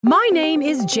My name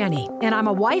is Jenny, and I'm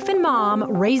a wife and mom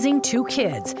raising 2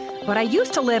 kids. But I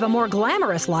used to live a more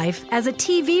glamorous life as a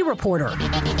TV reporter.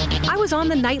 I was on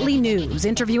the nightly news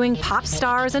interviewing pop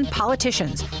stars and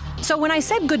politicians. So when I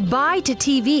said goodbye to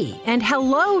TV and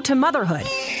hello to motherhood,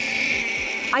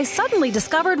 I suddenly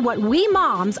discovered what we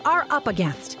moms are up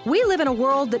against. We live in a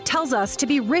world that tells us to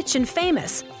be rich and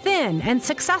famous, thin and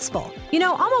successful. You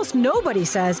know, almost nobody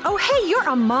says, "Oh, hey, you're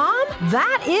a mom?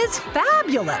 That is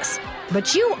fabulous."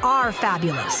 But you are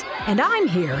fabulous, and I'm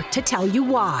here to tell you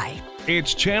why.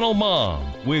 It's Channel Mom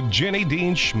with Jenny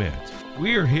Dean Schmidt.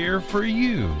 We're here for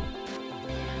you.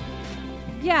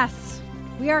 Yes,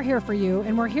 we are here for you,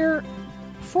 and we're here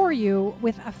for you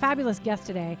with a fabulous guest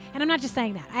today. And I'm not just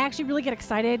saying that. I actually really get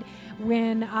excited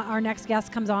when our next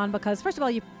guest comes on because, first of all,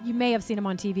 you may have seen him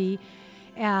on TV,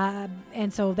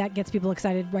 and so that gets people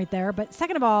excited right there. But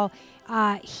second of all,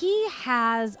 he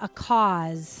has a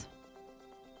cause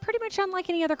pretty much unlike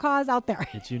any other cause out there.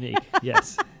 It's unique,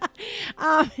 yes.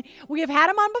 We have had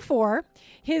him on before.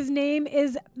 His name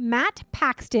is Matt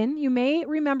Paxton. You may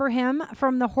remember him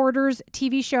from the Hoarders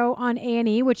TV show on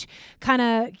A&E, which kind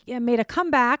of made a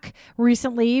comeback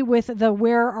recently with the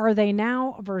Where Are They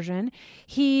Now version.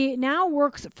 He now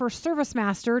works for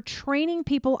ServiceMaster, training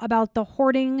people about the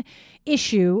hoarding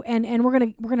issue, and we're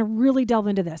gonna really delve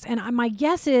into this. And my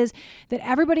guess is that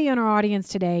everybody in our audience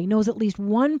today knows at least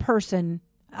one person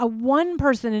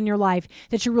in your life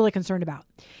that you're really concerned about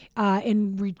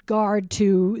in regard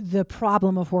to the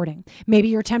problem of hoarding. Maybe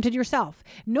you're tempted yourself.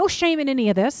 No shame in any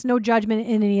of this, no judgment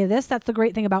in any of this. That's the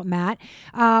great thing about Matt.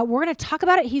 We're going to talk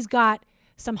about it. He's got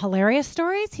some hilarious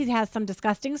stories. He has some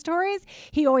disgusting stories.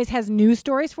 He always has news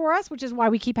stories for us, which is why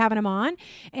we keep having him on.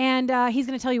 And he's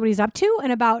going to tell you what he's up to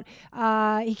and about,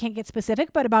 he can't get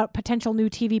specific, but about potential new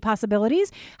TV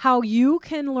possibilities, how you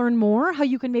can learn more, how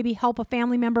you can maybe help a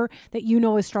family member that you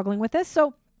know is struggling with this.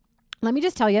 So let me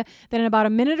just tell you that in about a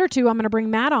minute or two, I'm going to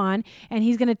bring Matt on, and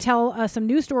he's going to tell some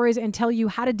news stories and tell you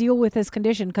how to deal with this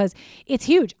condition because it's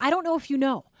huge. I don't know if you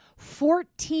know,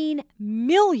 14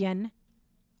 million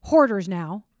hoarders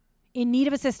now in need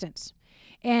of assistance.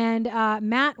 And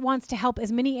Matt wants to help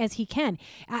as many as he can.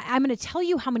 I'm going to tell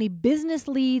you how many business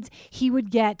leads he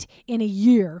would get in a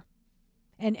year.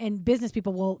 And business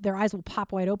people their eyes will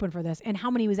pop wide open for this, and how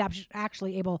many he was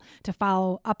actually able to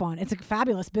follow up on. It's a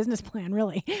fabulous business plan,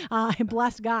 really.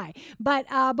 Blessed guy. But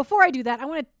before I do that, I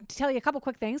want to tell you a couple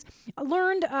quick things. I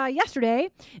learned yesterday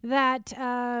that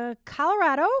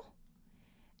Colorado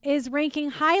is ranking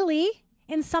highly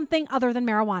in something other than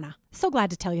marijuana. So glad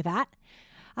to tell you that.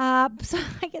 So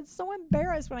I get so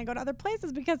embarrassed when I go to other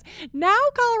places because now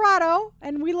Colorado,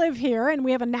 and we live here and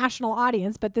we have a national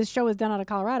audience, but this show is done out of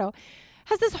Colorado,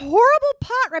 has this horrible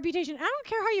pot reputation. I don't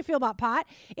care how you feel about pot.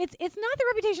 It's not the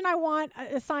reputation I want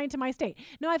assigned to my state.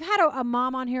 Now, I've had a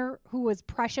mom on here who was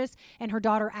precious, and her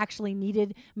daughter actually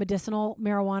needed medicinal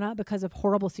marijuana because of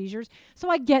horrible seizures.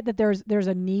 So I get that there's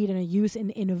a need and a use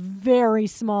in a very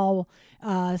small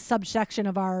subsection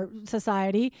of our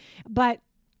society. But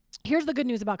here's the good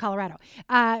news about Colorado.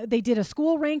 They did a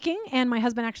school ranking, and my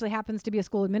husband actually happens to be a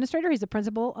school administrator. He's a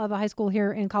principal of a high school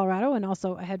here in Colorado and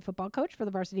also a head football coach for the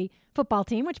varsity football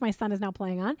team, which my son is now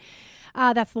playing on.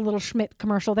 That's the little Schmidt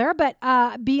commercial there. But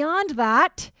beyond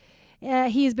that,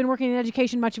 he's been working in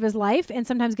education much of his life and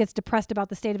sometimes gets depressed about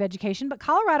the state of education. But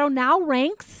Colorado now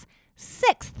ranks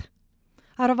 6th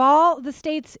out of all the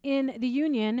states in the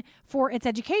union for its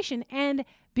education. And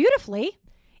beautifully,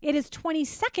 it is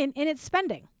 22nd in its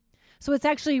spending. So it's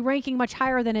actually ranking much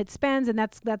higher than it spends, and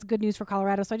that's good news for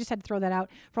Colorado. So I just had to throw that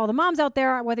out for all the moms out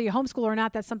there. Whether you homeschool or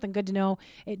not, that's something good to know.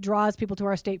 It draws people to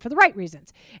our state for the right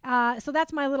reasons. So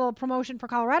that's my little promotion for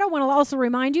Colorado. I want to also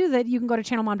remind you that you can go to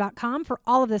channelmom.com for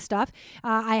all of this stuff.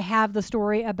 I have the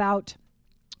story about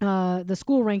the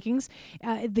school rankings.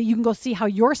 You can go see how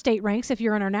your state ranks if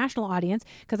you're in our national audience,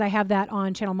 because I have that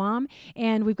on Channel Mom.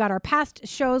 And we've got our past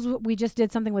shows. We just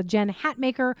did something with Jen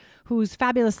Hatmaker, who's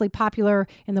fabulously popular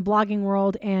in the blogging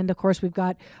world. And of course, we've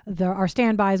got our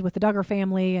standbys with the Duggar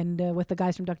family and with the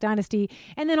guys from Duck Dynasty.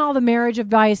 And then all the marriage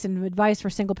advice and advice for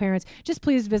single parents. Just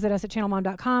please visit us at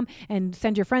channelmom.com and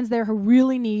send your friends there who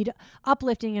really need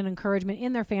uplifting and encouragement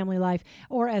in their family life,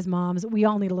 or as moms, we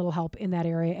all need a little help in that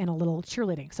area and a little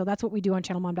cheerleading. So that's what we do on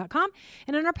channelmom.com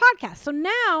and on our podcast. So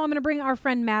now I'm going to bring our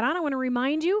friend Matt on. I want to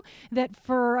remind you that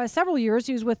for several years,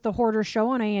 he was with the Hoarder Show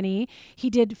on A&E. He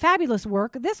did fabulous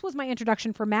work. This was my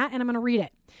introduction for Matt, and I'm going to read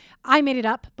it. I made it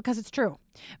up because it's true.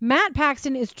 Matt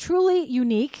Paxton is truly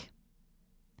unique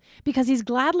because he's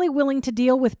gladly willing to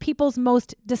deal with people's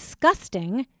most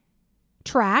disgusting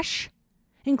trash,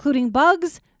 including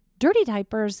bugs, dirty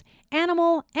diapers,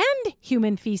 animal and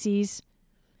human feces,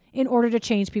 in order to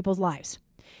change people's lives.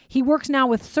 He works now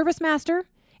with ServiceMaster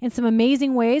in some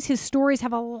amazing ways. His stories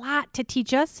have a lot to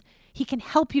teach us. He can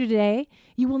help you today.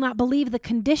 You will not believe the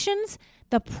conditions,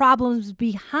 the problems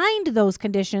behind those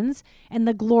conditions, and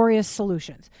the glorious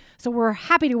solutions. So we're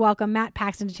happy to welcome Matt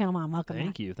Paxton to Channel Mom. Welcome, Thank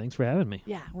Matt. you. Thanks for having me.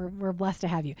 Yeah, we're blessed to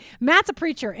have you. Matt's a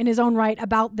preacher in his own right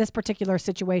about this particular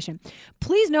situation.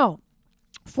 Please know,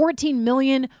 14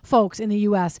 million folks in the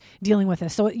U.S. dealing with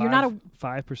this. So you're not a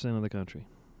 5% of the country.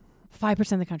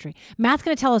 5% of the country. Matt's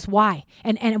going to tell us why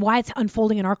and why it's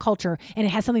unfolding in our culture, and it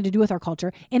has something to do with our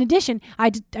culture. In addition,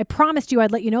 I promised you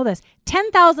I'd let you know this.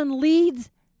 10,000 leads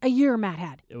a year Matt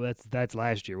had. Well, that's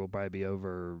last year. We'll probably be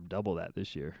over double that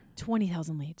this year.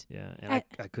 20,000 leads. Yeah, and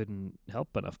I couldn't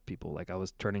help enough people. Like, I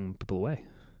was turning people away.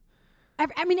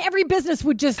 I mean, every business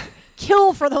would just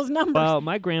kill for those numbers. Well,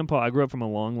 my grandpa, I grew up from a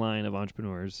long line of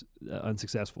entrepreneurs,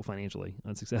 unsuccessful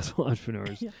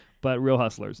entrepreneurs, Yeah. but real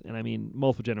hustlers. And I mean,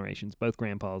 multiple generations, both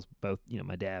grandpas, both,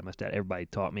 my dad, my dad, everybody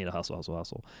taught me to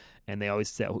hustle. And they always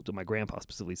said, my grandpa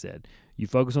specifically said, you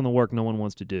focus on the work no one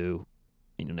wants to do,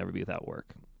 and you'll never be without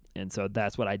work. And so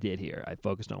that's what I did here. I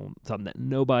focused on something that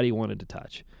nobody wanted to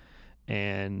touch.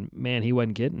 And man, he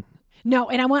wasn't kidding. No,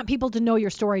 and I want people to know your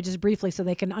story just briefly so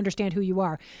they can understand who you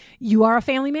are. You are a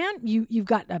family man. You've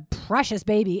got a precious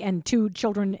baby and 2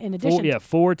 children in addition.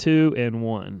 4, 2, and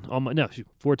 1.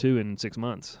 4, 2, and 6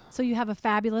 months. So you have a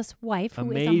fabulous wife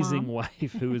who is a Amazing mom.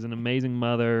 wife who is an amazing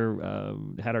mother.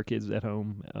 Had our kids at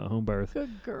home, home birth.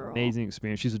 Good girl. Amazing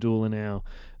experience. She's a doula now.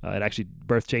 It actually,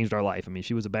 birth changed our life. I mean,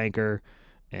 she was a banker,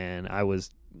 and I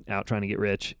was out trying to get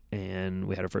rich, and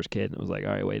we had our first kid, and it was like,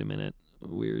 all right, wait a minute.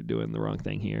 We're doing the wrong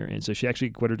thing here. And so she actually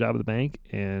quit her job at the bank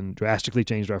and drastically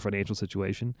changed our financial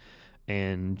situation.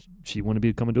 And she wanted to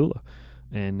become a doula.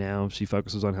 And now she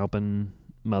focuses on helping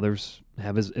mothers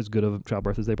have as good of a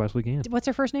childbirth as they possibly can. What's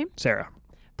her first name? Sarah.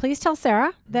 Please tell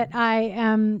Sarah that I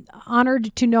am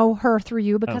honored to know her through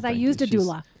you because I thank used you. a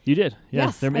doula. You did? Yeah.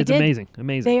 Yes, It's I did. amazing.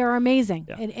 Amazing. They are amazing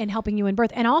Yeah. in helping you in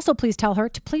birth. And also please tell her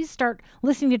to please start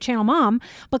listening to Channel Mom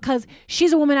because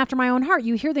she's a woman after my own heart.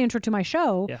 You hear the intro to my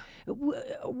show. Yeah.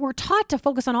 We're taught to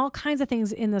focus on all kinds of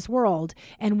things in this world.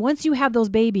 And once you have those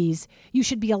babies, you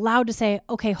should be allowed to say,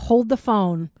 okay, hold the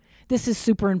phone. This is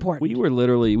super important. We were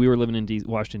living in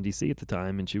Washington, D.C. at the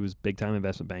time, and she was a big-time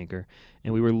investment banker,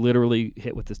 and we were literally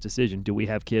hit with this decision. Do we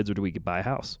have kids or do we buy a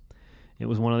house? It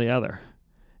was one or the other.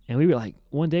 And we were like,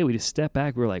 one day we just stepped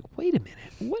back. We were like, wait a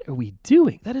minute. What are we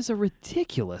doing? That is a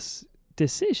ridiculous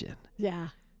decision. Yeah.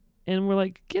 And we're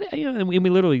like, get it. And we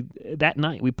literally, that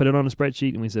night, we put it on a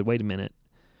spreadsheet, and we said, wait a minute.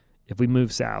 If we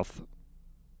move south,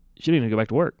 she didn't even go back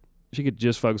to work. She could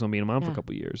just focus on being a mom for a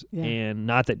couple of years. Yeah. And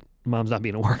not that mom's not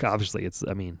being at work, obviously. It's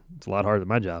a lot harder than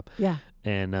my job. Yeah.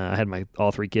 And I had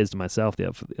all 3 kids to myself the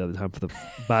other time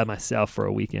by myself for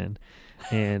a weekend.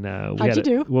 And How'd you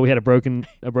do? we had a broken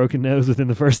nose within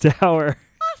the first hour.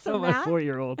 Awesome, of my Matt.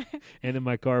 4-year-old, and then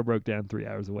my car broke down 3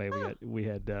 hours away. We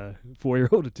had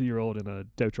 4-year-old and 2-year-old in a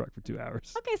tow truck for 2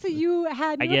 hours. Okay, so you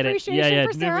had I new get it. appreciation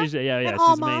for Sarah? Yeah. And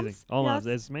all She's amazing. moms? All Yes. moms.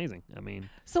 It's amazing. I mean,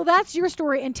 So that's your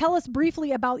story. And tell us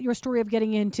briefly about your story of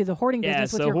getting into the hoarding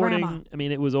business with your hoarding, grandma. I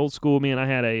mean, it was old school. Man, I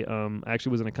had I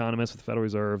actually was an economist with the Federal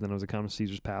Reserve. Then I was an economist at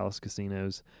Caesar's Palace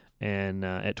casinos. And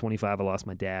at 25, I lost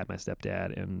my dad, my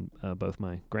stepdad, and both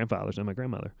my grandfathers and my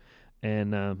grandmother.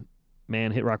 And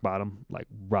man, hit rock bottom, like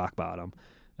rock bottom.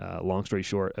 Long story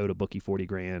short, owed a bookie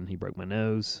 $40,000. He broke my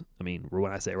nose. I mean,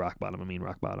 when I say rock bottom, I mean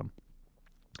rock bottom.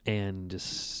 And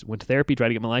just went to therapy, tried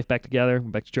to get my life back together,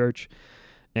 went back to church.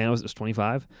 And I was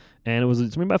 25. And it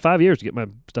took me about 5 years to get my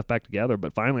stuff back together.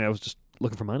 But finally, I was just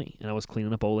looking for money. And I was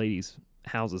cleaning up old ladies'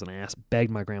 houses. And I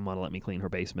begged my grandma to let me clean her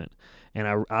basement. And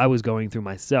I was going through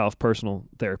myself personal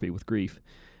therapy with grief.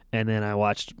 And then I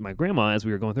watched my grandma as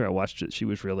we were going through. I watched it. She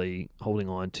was really holding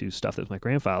on to stuff that was my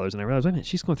grandfather's. And I realized, wait a minute,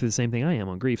 she's going through the same thing I am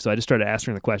on grief. So I just started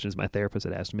asking her the questions my therapist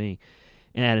had asked me.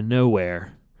 And out of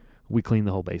nowhere, we cleaned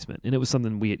the whole basement. And it was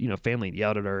something we had, family had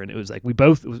yelled at her. And it was like it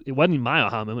wasn't even my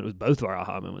aha moment. It was both of our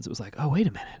aha moments. It was like, oh, wait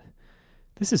a minute.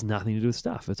 This has nothing to do with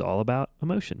stuff. It's all about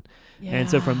emotion. Yeah. And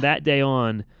so from that day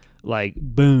on, like,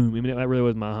 boom. I mean, that really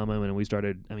was my aha moment. And we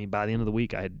started, by the end of the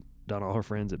week, I had done all her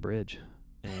friends at Bridge.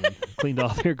 And cleaned all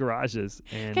their garages.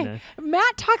 And Okay.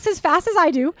 Matt talks as fast as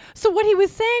I do. So what he was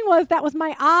saying was that was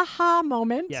my aha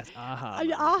moment. yes, aha.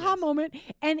 An aha moment.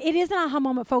 And it is an aha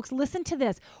moment, folks. Listen to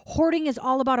this. Hoarding is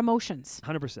all about emotions.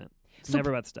 100%. It's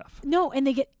never about stuff. No, and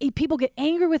people get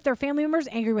angry with their family members,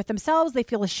 angry with themselves. They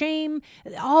feel ashamed,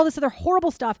 all this other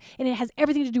horrible stuff, and it has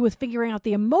everything to do with figuring out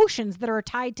the emotions that are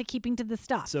tied to keeping to the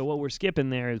stuff. So what we're skipping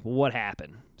there is what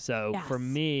happened. So Yes. for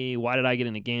me, why did I get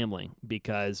into gambling?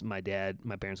 Because my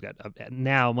parents got,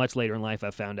 now much later in life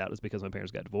I found out it was because my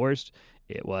parents got divorced.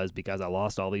 It was because I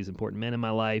lost all these important men in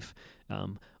my life.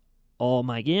 All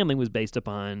my gambling was based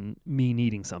upon me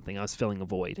needing something. I was filling a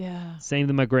void. Yeah. Same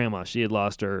with my grandma. She had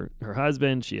lost her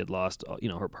husband. She had lost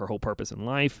her whole purpose in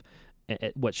life,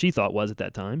 what she thought was at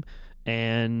that time,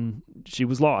 and she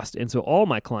was lost. And so all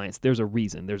my clients, there's a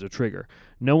reason, there's a trigger.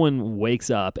 No one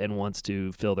wakes up and wants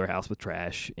to fill their house with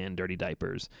trash and dirty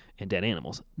diapers and dead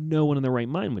animals. No one in their right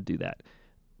mind would do that.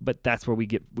 But that's where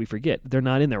we forget. They're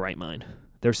not in their right mind.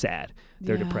 They're sad.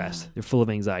 They're depressed. They're full of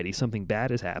anxiety. Something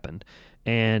bad has happened.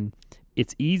 And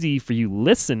it's easy for you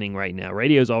listening right now.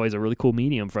 Radio is always a really cool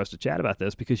medium for us to chat about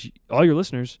this because all your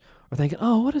listeners are thinking,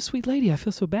 oh, what a sweet lady. I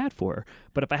feel so bad for her.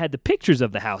 But if I had the pictures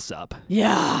of the house up,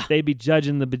 they'd be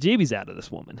judging the bejeebies out of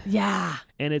this woman. Yeah.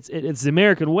 And it's the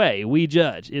American way. We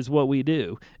judge is what we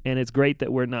do. And it's great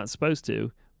that we're not supposed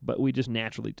to, but we just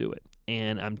naturally do it.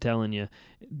 And I'm telling you,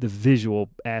 the visual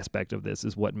aspect of this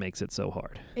is what makes it so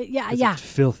hard. It's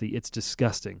filthy. It's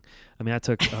disgusting. I mean, I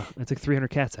took 300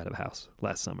 cats out of a house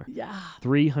last summer. Yeah.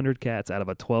 300 cats out of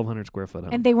a 1,200 square foot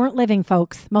home. And they weren't living,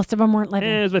 folks. Most of them weren't living.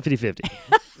 It was about 50-50.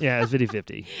 Yeah, it was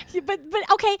 50-50. But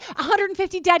okay,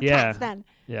 150 dead cats then.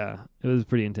 Yeah, it was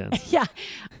pretty intense. Yeah.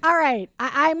 All right.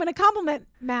 I'm going to compliment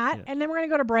Matt, and then we're going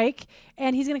to go to break,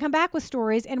 and he's going to come back with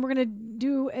stories, and we're going to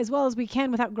do as well as we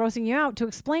can without grossing you out to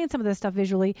explain some of this stuff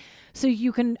visually so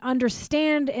you can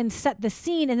understand and set the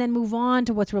scene and then move on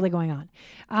to what's really going on.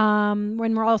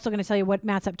 When we're also going to tell you what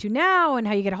Matt's up to now and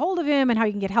how you get a hold of him and how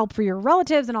you can get help for your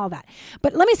relatives and all that.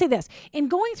 But let me say this. In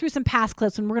going through some past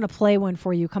clips, and we're going to play one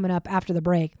for you coming up after the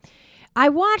break, I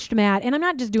watched Matt, and I'm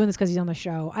not just doing this because he's on the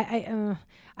show.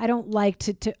 I don't like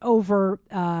to over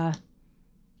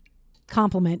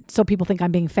compliment so people think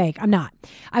I'm being fake. I'm not.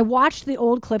 I watched the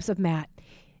old clips of Matt.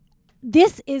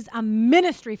 This is a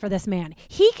ministry for this man.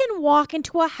 He can walk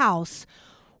into a house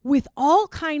with all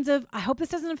kinds of, I hope this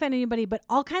doesn't offend anybody, but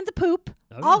all kinds of poop,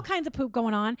 all kinds of poop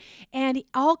going on, and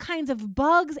all kinds of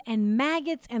bugs and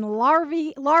maggots and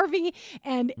larvae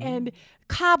and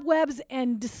cobwebs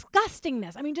and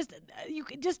disgustingness. I mean, you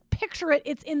can just picture it.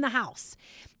 It's in the house.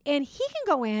 And he can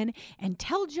go in and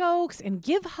tell jokes and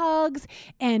give hugs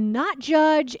and not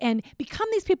judge and become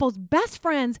these people's best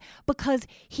friends because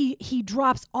he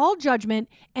drops all judgment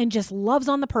and just loves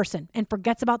on the person and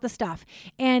forgets about the stuff.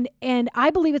 And I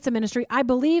believe it's a ministry. I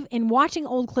believe in watching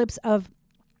old clips of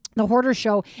the Hoarder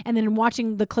Show and then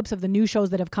watching the clips of the new shows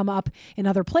that have come up in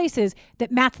other places that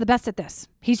Matt's the best at this.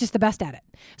 He's just the best at it.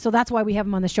 So that's why we have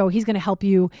him on the show. He's going to help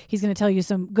you. He's going to tell you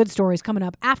some good stories coming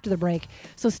up after the break.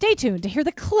 So stay tuned to hear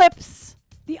the clips,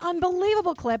 the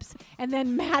unbelievable clips, and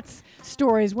then Matt's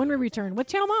stories when we return with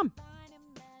Channel Mom.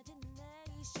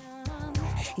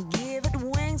 Give it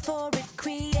wings for it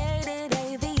created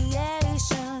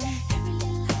aviation. Every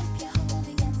little hope you're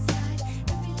holding inside,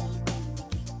 every little thing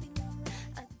you're keeping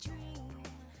a dream.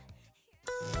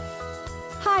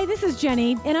 Hi, this is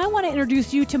Jenny, and I want to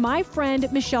introduce you to my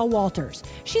friend, Michelle Walters.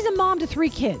 She's a mom to 3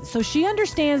 kids, so she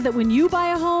understands that when you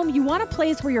buy a home, you want a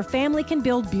place where your family can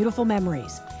build beautiful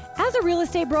memories. As a real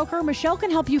estate broker, Michelle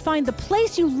can help you find the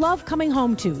place you love coming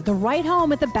home to, the right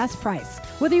home at the best price.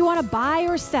 Whether you want to buy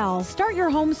or sell, start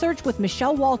your home search with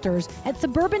Michelle Walters at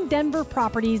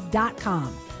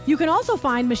suburbandenverproperties.com. You can also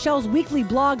find Michelle's weekly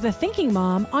blog, The Thinking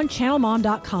Mom, on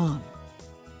channelmom.com.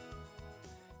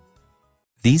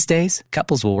 These days,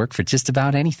 couples will work for just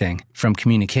about anything. From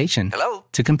communication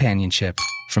to companionship.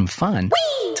 From fun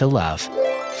to love.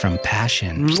 From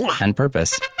passion and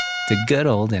purpose to good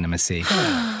old intimacy.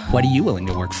 What are you willing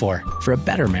to work for? For a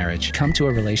better marriage, come to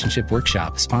a relationship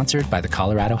workshop sponsored by the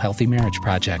Colorado Healthy Marriage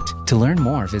Project. To learn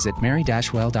more, visit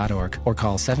mary-well.org or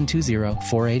call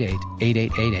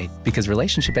 720-488-8888 because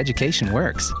relationship education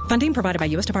works. Funding provided by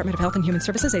U.S. Department of Health and Human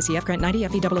Services, ACF Grant 90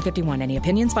 FE 51. Any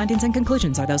opinions, findings, and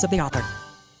conclusions are those of the author.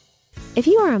 If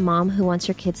you are a mom who wants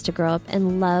your kids to grow up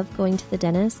and love going to the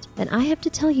dentist, then I have to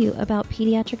tell you about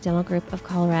Pediatric Dental Group of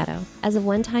Colorado. As a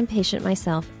one-time patient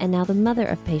myself, and now the mother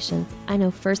of patients, I know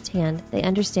firsthand they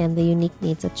understand the unique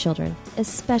needs of children,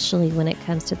 especially when it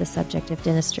comes to the subject of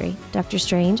dentistry. Dr.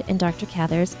 Strange and Dr.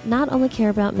 Cathers not only care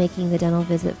about making the dental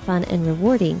visit fun and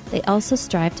rewarding, they also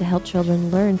strive to help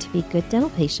children learn to be good dental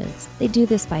patients. They do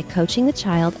this by coaching the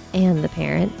child and the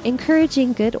parent,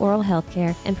 encouraging good oral health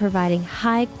care, and providing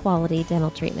high-quality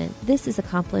dental treatment. This is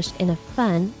accomplished in a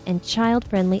fun and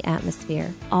child-friendly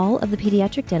atmosphere. All of the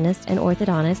pediatric dentists and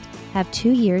orthodontists have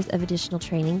 2 years of additional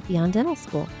training beyond dental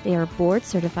school. They are board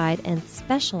certified and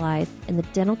specialize in the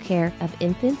dental care of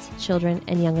infants, children,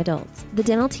 and young adults. The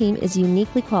dental team is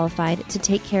uniquely qualified to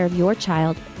take care of your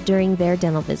child during their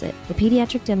dental visit. The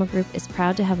Pediatric Dental Group is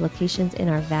proud to have locations in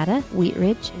Arvada, Wheat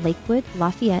Ridge, Lakewood,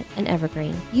 Lafayette, and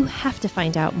Evergreen. You have to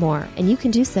find out more, and you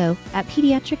can do so at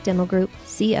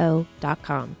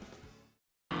pediatricdentalgroupco.com.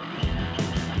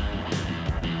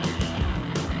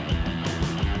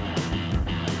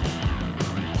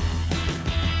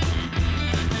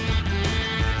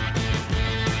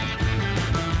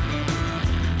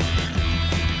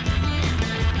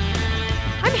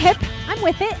 I'm hip. I'm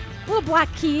with it. Little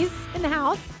Black Keys in the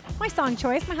house. My song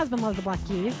choice. My husband loves the Black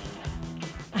Keys.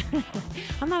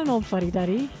 I'm not an old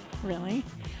fuddy-duddy, really.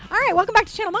 All right, welcome back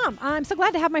to Channel Mom. I'm so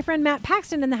glad to have my friend Matt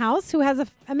Paxton in the house, who has an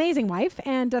amazing wife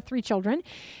and 3 children,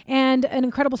 and an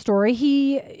incredible story.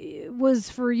 He was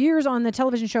for years on the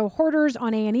television show Hoarders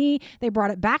on A&E. They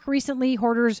brought it back recently.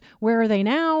 Hoarders, Where Are They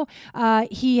Now?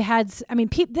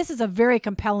 This is a very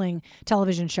compelling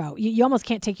television show. You almost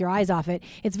can't take your eyes off it.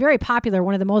 It's very popular,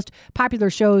 one of the most popular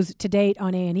shows to date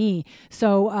on A&E.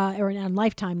 So, or on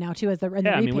Lifetime now too, as the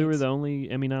Yeah, I mean, we were the only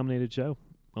Emmy-nominated show.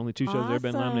 Only 2 shows that have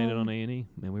been nominated on A&E,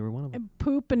 and we were one of them. And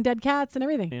Poop and Dead Cats and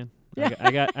everything. And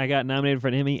Yeah. I got nominated for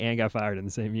an Emmy and got fired in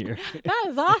the same year. That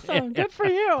is awesome. Good for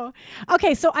you.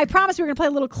 Okay, so I promised we were going to play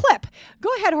a little clip. Go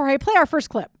ahead, Jorge. Play our first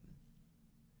clip.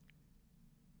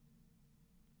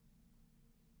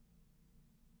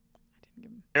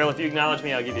 Carol, if you acknowledge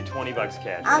me, I'll give you $20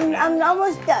 cash. I'm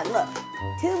almost done. Look,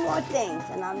 2 more things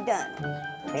and I'm done.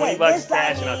 $20 just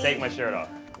cash, like and I'll me. take my shirt off.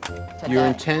 Your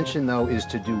intention, though, is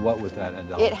to do what with that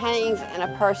 $1? It hangs in a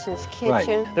person's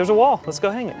kitchen. There's a wall. Let's go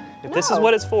hang it. If this is No.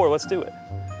 what it's for, let's do it.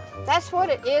 That's what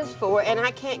it is for, and I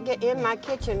can't get in my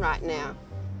kitchen right now.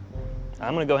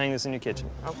 I'm going to go hang this in your kitchen.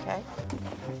 Okay.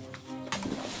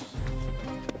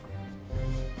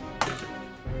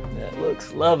 That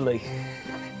looks lovely.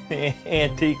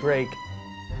 Antique rake.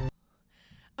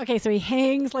 Okay, so he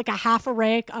hangs like a half a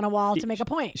rake on a wall to make a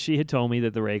point. She had told me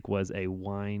that the rake was a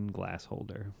wine glass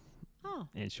holder. Oh.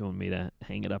 And she wanted me to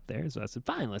hang it up there. So I said,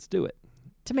 fine, let's do it.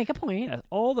 To make a point. Yeah,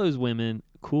 all those women,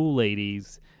 cool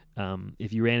ladies,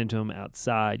 if you ran into them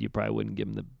outside, you probably wouldn't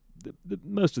give them the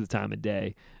most of the time of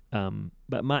day.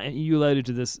 But you alluded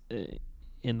to this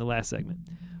in the last segment.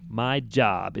 My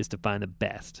job is to find the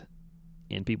best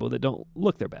in people that don't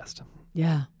look their best.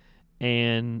 Yeah.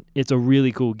 And it's a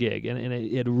really cool gig. And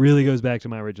it really goes back to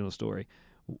my original story.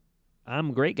 I'm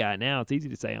a great guy now. It's easy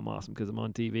to say I'm awesome because I'm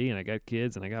on TV and I got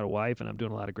kids and I got a wife and I'm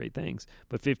doing a lot of great things.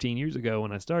 But 15 years ago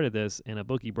when I started this and a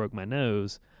bookie broke my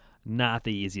nose, not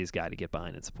the easiest guy to get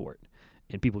behind and support.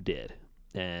 And people did.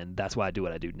 And that's why I do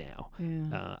what I do now.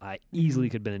 Yeah. I easily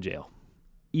could have been in jail.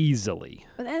 Easily.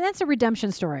 And that's a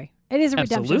redemption story. It is a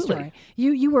redemption Absolutely. story.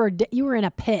 You were in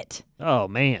a pit. Oh,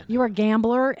 man. You were a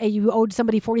gambler and you owed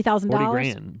somebody $40,000.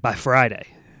 $40,000 by Friday.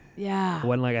 Yeah. It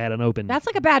wasn't like I had an open. That's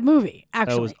like a bad movie,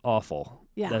 actually. That was awful.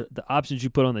 Yeah. The options you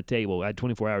put on the table, I had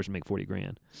 24 hours to make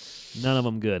 $40,000. None of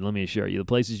them good, let me assure you. The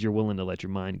places you're willing to let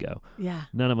your mind go. Yeah.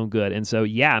 None of them good. And so,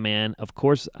 yeah, man, of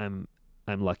course I'm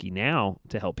lucky now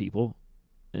to help people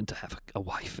and to have a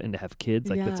wife and to have kids.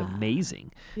 Like, that's Yeah.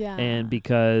 amazing. Yeah. And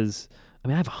because, I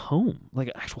mean, I have a home, like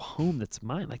an actual home that's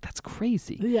mine. Like, that's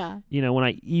crazy. Yeah. You know, when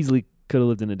I easily could have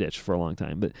lived in a ditch for a long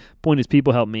time. But point is,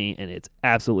 people help me, and it's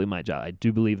absolutely my job. I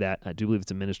do believe that. I do believe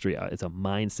it's a ministry. It's a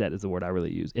mindset is the word I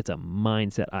really use. It's a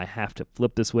mindset. I have to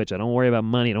flip the switch. I don't worry about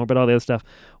money. I don't worry about all the other stuff.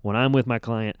 When I'm with my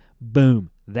client, boom,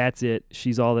 that's it.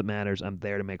 She's all that matters. I'm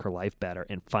there to make her life better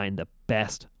and find the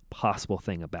best possible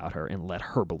thing about her and let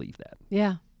her believe that.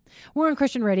 Yeah. We're on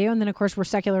Christian radio, and then, of course, we're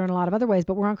secular in a lot of other ways,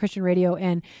 but we're on Christian radio,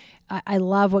 and I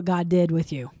love what God did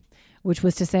with you, which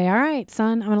was to say, all right,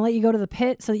 son, I'm going to let you go to the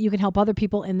pit so that you can help other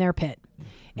people in their pit.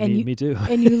 And me too.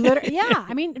 And you literally, yeah,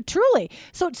 I mean, truly.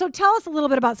 So tell us a little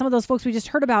bit about some of those folks we just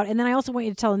heard about, and then I also want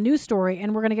you to tell a news story,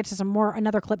 and we're going to get to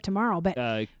another clip tomorrow. But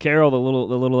Carol, the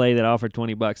little lady that offered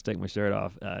 $20 to take my shirt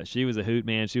off, she was a hoot,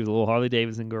 man. She was a little Harley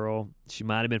Davidson girl. She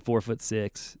might have been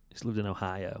 4'6". She lived in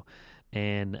Ohio.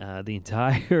 And the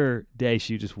entire day,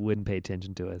 she just wouldn't pay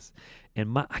attention to us.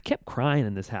 And I kept crying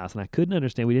in this house, and I couldn't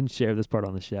understand. We didn't share this part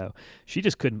on the show. She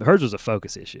just couldn't. Hers was a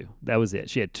focus issue. That was it.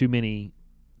 She had too many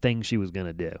things she was going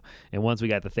to do. And once we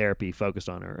got the therapy focused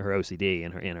on her OCD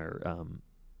and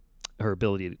her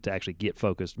ability to actually get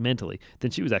focused mentally,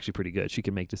 then she was actually pretty good. She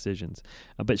could make decisions.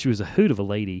 But she was a hoot of a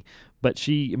lady. But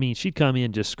she'd come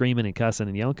in just screaming and cussing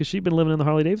and yelling because she'd been living in the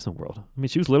Harley Davidson world. I mean,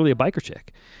 she was literally a biker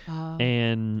chick.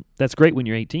 And that's great when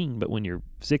you're 18, but when you're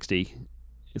 60,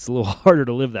 it's a little harder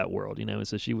to live that world, you know. And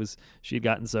so she had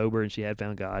gotten sober and she had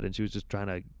found God, and she was just trying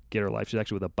to get her life. She's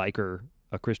actually with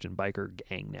a Christian biker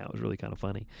gang now. It was really kind of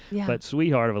funny. Yeah. But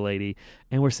sweetheart of a lady.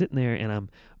 And we're sitting there, and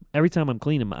every time I'm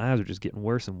cleaning, my eyes are just getting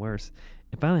worse and worse.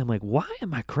 And finally, I'm like, why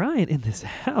am I crying in this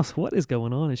house? What is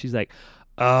going on? And she's like,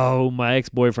 oh, my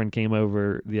ex-boyfriend came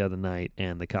over the other night,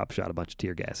 and the cop shot a bunch of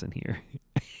tear gas in here.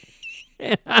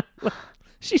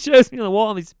 She shows me on the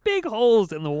wall these big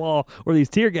holes in the wall where these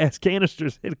tear gas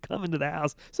canisters had come into the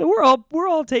house. So we're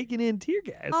all taking in tear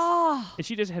gas. Oh. And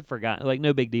she just had forgotten, like,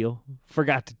 no big deal.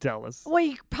 Forgot to tell us. Well,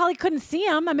 you probably couldn't see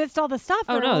them amidst all the stuff.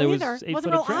 Oh, no, there was either. 8 Wasn't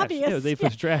foot real of trash. obvious. Yeah, it was 8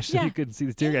 foot of trash, so you couldn't see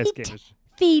the tear gas 8 canisters.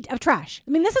 feet of trash.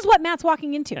 I mean, this is what Matt's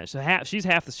walking into. Yeah, so she was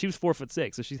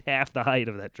 4'6", so she's half the height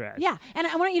of that trash. Yeah, and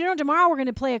I want you to know tomorrow we're going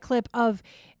to play a clip of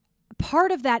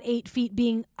part of that 8 feet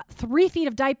being 3 feet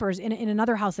of diapers in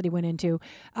another house that he went into.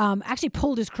 Actually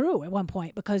pulled his crew at one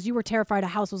point because you were terrified a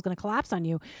house was going to collapse on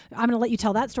you. I'm going to let you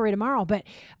tell that story tomorrow. But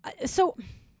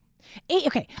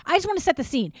okay, I just want to set the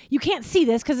scene. You can't see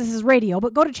this because this is radio,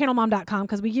 but go to channelmom.com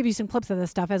because we give you some clips of this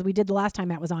stuff as we did the last time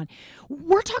Matt was on.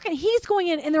 We're talking, he's going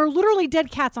in and there are literally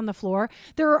dead cats on the floor.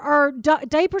 There are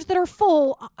diapers that are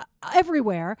full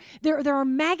everywhere. There are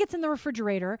maggots in the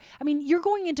refrigerator. I mean, you're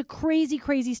going into crazy,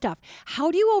 crazy stuff.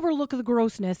 How do you overlook the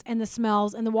grossness and the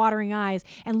smells and the watering eyes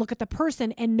and look at the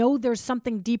person and know there's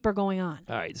something deeper going on?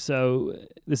 All right, so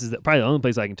this is probably the only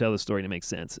place I can tell this story and it makes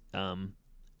sense.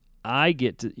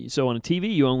 So on a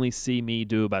TV, you only see me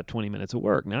do about 20 minutes of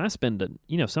work. Now I spend,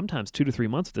 sometimes 2 to 3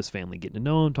 months with this family, getting to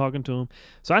know them, talking to them.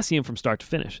 So I see them from start to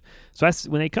finish. So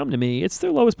when they come to me, it's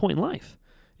their lowest point in life.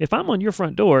 If I'm on your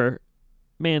front door,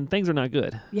 man, things are not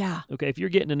good. Yeah. Okay, if you're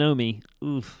getting to know me,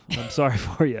 oof, I'm sorry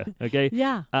for you. Okay.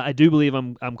 Yeah. I do believe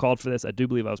I'm called for this. I do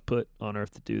believe I was put on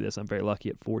earth to do this. I'm very lucky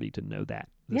at 40 to know that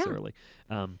this early.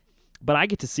 But I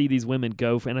get to see these women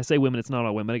go, and I say women, it's not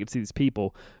all women. I get to see these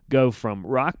people go from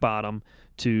rock bottom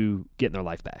to getting their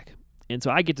life back. And so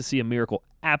I get to see a miracle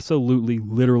absolutely,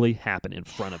 literally happen in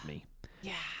front of me.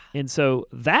 Yeah. And so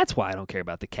that's why I don't care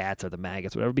about the cats or the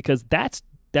maggots or whatever, because that's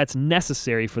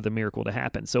necessary for the miracle to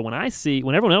happen. So when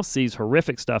everyone else sees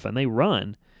horrific stuff and they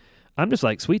run, I'm just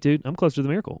like, sweet dude, I'm close to the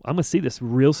miracle. I'm going to see this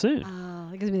real soon.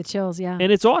 It gives me the chills, yeah.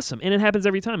 And it's awesome. And it happens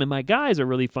every time. And my guys are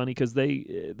really funny because they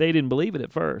didn't believe it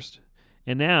at first.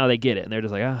 And now they get it, and they're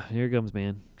just like, here it comes,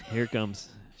 man. Here it comes.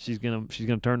 She's gonna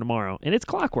turn tomorrow. And it's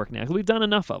clockwork now because we've done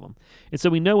enough of them. And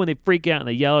so we know when they freak out and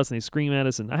they yell at us and they scream at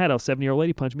us. And I had a 70-year-old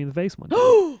lady punch me in the face one day.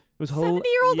 It was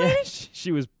 70-year-old lady?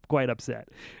 She was quite upset.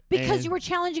 Because And you were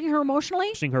challenging her emotionally?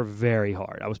 pushing her very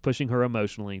hard. I was pushing her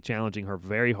emotionally, challenging her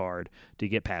very hard to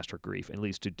get past her grief, at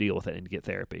least to deal with it and to get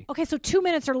therapy. Okay, so 2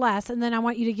 minutes or less, and then I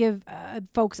want you to give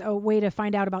folks a way to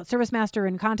find out about ServiceMaster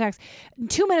and contacts.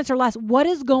 2 minutes or less, what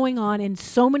is going on in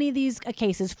so many of these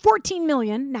cases? 14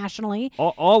 million nationally.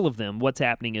 All of them, what's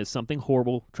happening is something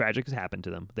horrible, tragic has happened to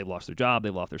them. They've lost their job,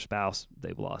 they've lost their spouse,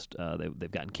 they've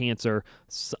gotten cancer.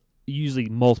 Usually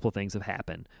multiple things have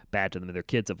happened bad to them. Their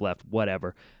kids have left,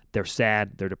 whatever. They're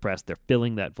sad, they're depressed, they're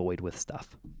filling that void with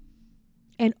stuff.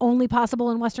 And only possible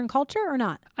in Western culture or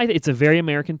not? It's a very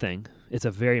American thing. It's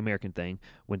a very American thing.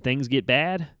 When things get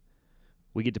bad,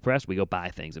 we get depressed, we go buy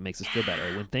things. It makes us feel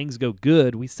better. When things go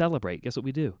good, we celebrate. Guess what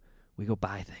we do? We go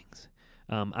buy things.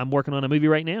 I'm working on a movie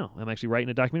right now. I'm actually writing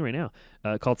a documentary right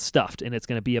now called Stuffed, and it's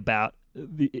going to be about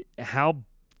how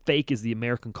fake is the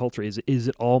American culture. Is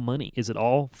it all money? Is it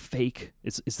all fake?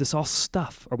 Is this all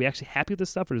stuff? Are we actually happy with this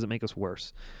stuff, or does it make us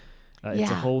worse? It's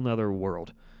a whole nother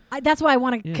world. That's why I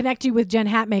want to connect you with Jen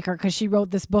Hatmaker, because she wrote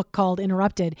this book called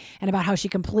Interrupted, and about how she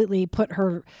completely put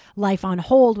her life on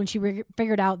hold when she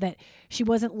figured out that she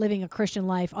wasn't living a Christian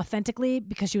life authentically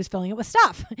because she was filling it with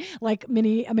stuff, like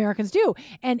many Americans do.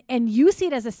 And you see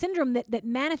it as a syndrome that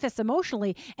manifests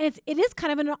emotionally, and it is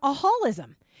kind of an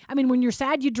alcoholism. I mean, when you're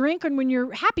sad, you drink, and when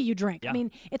you're happy, you drink. Yeah. I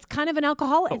mean, it's kind of an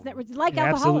alcohol. It's like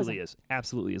alcoholism.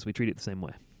 Absolutely is. We treat it the same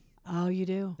way. Oh, you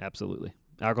do? Absolutely.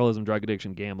 Alcoholism, drug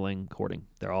addiction, gambling, hoarding,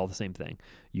 they're all the same thing.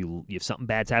 If something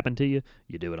bad's happened to you,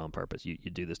 you do it on purpose. You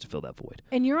do this to fill that void.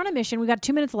 And you're on a mission. We got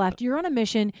 2 minutes left. You're on a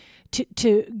mission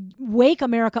to wake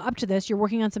America up to this. You're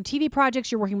working on some TV projects.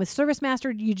 You're working with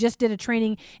ServiceMaster. You just did a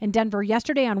training in Denver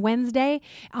yesterday on Wednesday.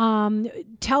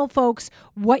 Tell folks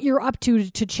what you're up to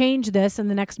change this in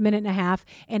the next minute and a half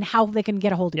and how they can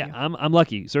get a hold of you. Yeah, I'm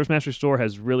lucky. ServiceMaster Store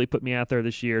has really put me out there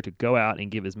this year to go out and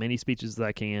give as many speeches as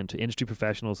I can to industry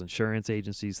professionals, insurance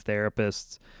agencies,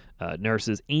 therapists,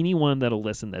 nurses, anyone that'll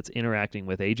listen that's interacting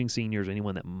with aging seniors,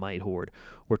 anyone that might hoard.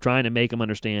 We're trying to make them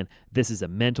understand this is a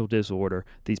mental disorder.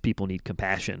 These people need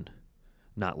compassion,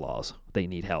 not laws. They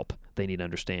need help. They need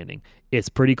understanding. It's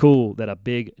pretty cool that a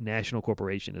big national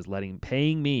corporation is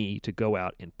paying me to go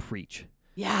out and preach.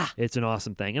 Yeah. It's an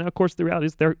awesome thing. And of course, the reality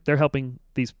is they're helping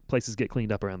these places get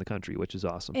cleaned up around the country, which is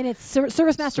awesome. And it's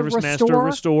ServiceMaster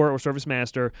Restore or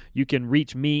ServiceMaster. You can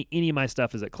reach me. Any of my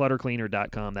stuff is at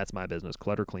cluttercleaner.com. That's my business,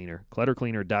 Clutter Cleaner.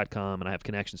 Cluttercleaner.com. And I have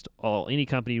connections to any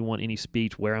company you want, any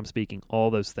speech, where I'm speaking, all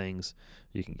those things.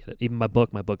 You can get it. Even my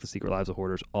book, The Secret Lives of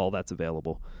Hoarders, all that's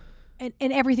available. And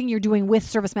everything you're doing with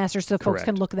ServiceMaster, so folks Correct.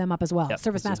 can look them up as well. Yep.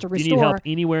 ServiceMaster Restore. If you need help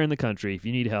anywhere in the country, if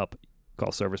you need help, call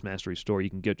ServiceMaster Restore. You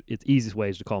can get it's easiest way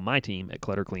is to call my team at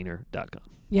cluttercleaner.com.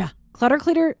 Yeah,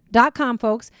 cluttercleaner.com,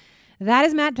 folks. That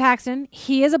is Matt Paxton.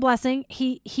 He is a blessing.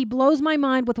 He blows my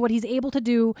mind with what he's able to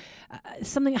do.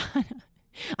 Something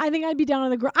I think I'd be down on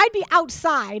the ground. I'd be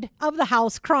outside of the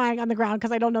house crying on the ground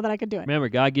because I don't know that I could do it. Remember,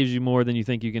 God gives you more than you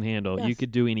think you can handle. Yes. You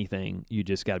could do anything. You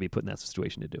just got to be put in that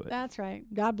situation to do it. That's right.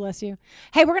 God bless you.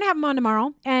 Hey, we're going to have him on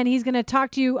tomorrow, and he's going to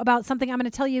talk to you about something I'm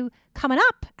going to tell you coming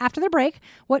up after the break,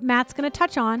 what Matt's going to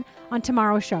touch on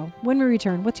tomorrow's show when we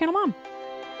return with Channel Mom.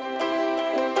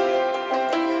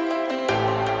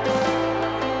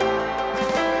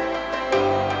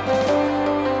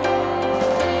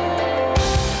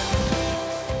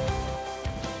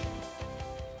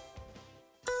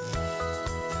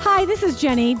 Hi, this is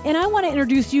Jenny, and I want to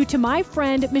introduce you to my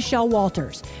friend, Michelle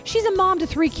Walters. She's a mom to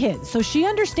 3 kids, so she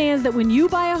understands that when you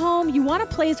buy a home, you want a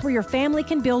place where your family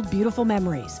can build beautiful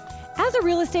memories. As a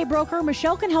real estate broker,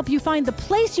 Michelle can help you find the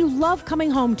place you love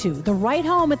coming home to, the right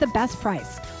home at the best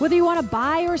price. Whether you want to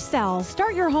buy or sell,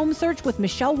 start your home search with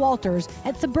Michelle Walters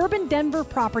at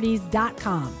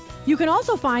suburbandenverproperties.com. You can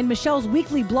also find Michelle's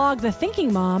weekly blog, The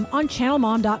Thinking Mom, on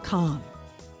channelmom.com.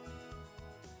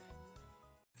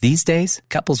 These days,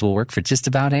 couples will work for just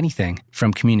about anything.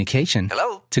 From communication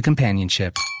to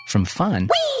companionship. From fun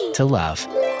to love.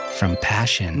 From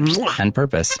passion and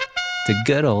purpose to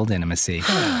good old intimacy.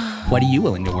 What are you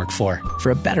willing to work for?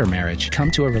 For a better marriage, come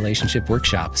to a relationship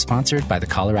workshop sponsored by the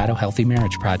Colorado Healthy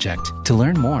Marriage Project. To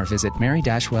learn more, visit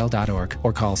mary-well.org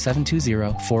or call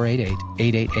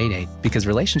 720-488-8888 because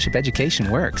relationship education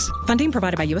works. Funding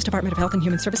provided by U.S. Department of Health and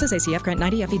Human Services, ACF Grant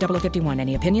 90 FE 51.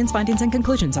 Any opinions, findings, and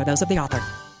conclusions are those of the author.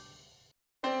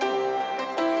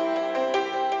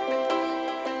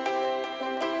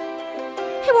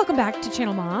 Welcome back to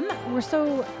Channel Mom. We're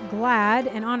so glad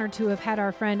and honored to have had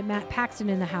our friend Matt Paxton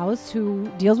in the house,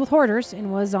 who deals with hoarders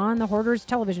and was on the Hoarders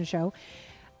television show.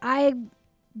 I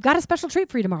got a special treat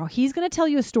for you tomorrow. He's going to tell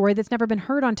you a story that's never been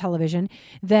heard on television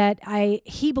that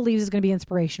he believes is going to be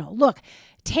inspirational. Look,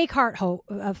 take heart,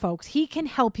 folks. He can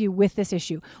help you with this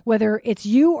issue. Whether it's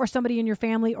you or somebody in your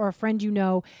family or a friend you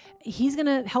know, he's going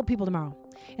to help people tomorrow.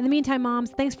 In the meantime, moms,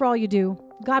 thanks for all you do.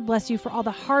 God bless you for all the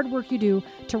hard work you do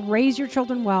to raise your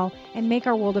children well and make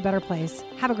our world a better place.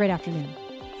 Have a great afternoon.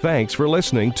 Thanks for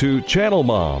listening to Channel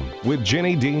Mom with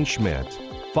Jenny Dean Schmidt.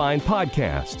 Find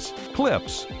podcasts,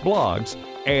 clips, blogs,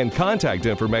 and contact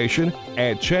information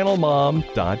at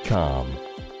channelmom.com.